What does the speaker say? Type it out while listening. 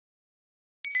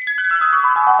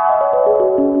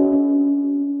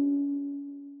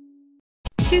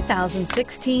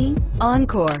2016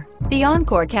 Encore. The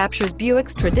Encore captures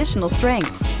Buick's traditional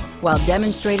strengths while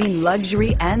demonstrating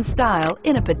luxury and style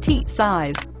in a petite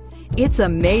size. It's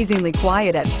amazingly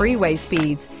quiet at freeway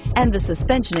speeds, and the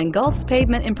suspension engulfs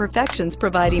pavement imperfections,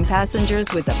 providing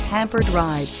passengers with a pampered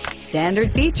ride. Standard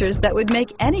features that would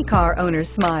make any car owner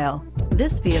smile.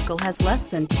 This vehicle has less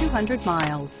than 200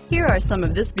 miles. Here are some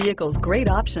of this vehicle's great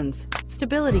options: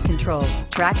 stability control,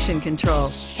 traction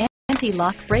control,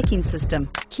 anti-lock braking system,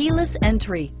 keyless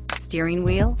entry, steering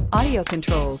wheel audio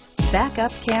controls,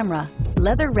 backup camera,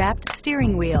 leather-wrapped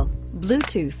steering wheel,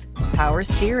 Bluetooth, power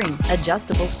steering,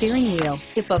 adjustable steering wheel.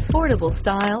 If affordable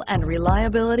style and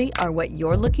reliability are what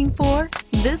you're looking for,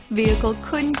 this vehicle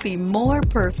couldn't be more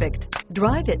perfect.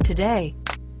 Drive it today.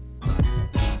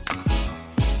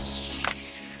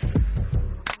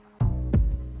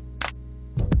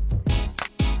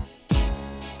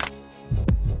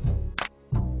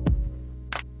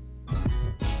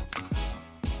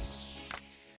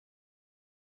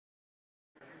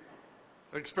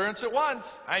 Experience it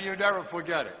once, and you never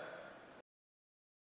forget it.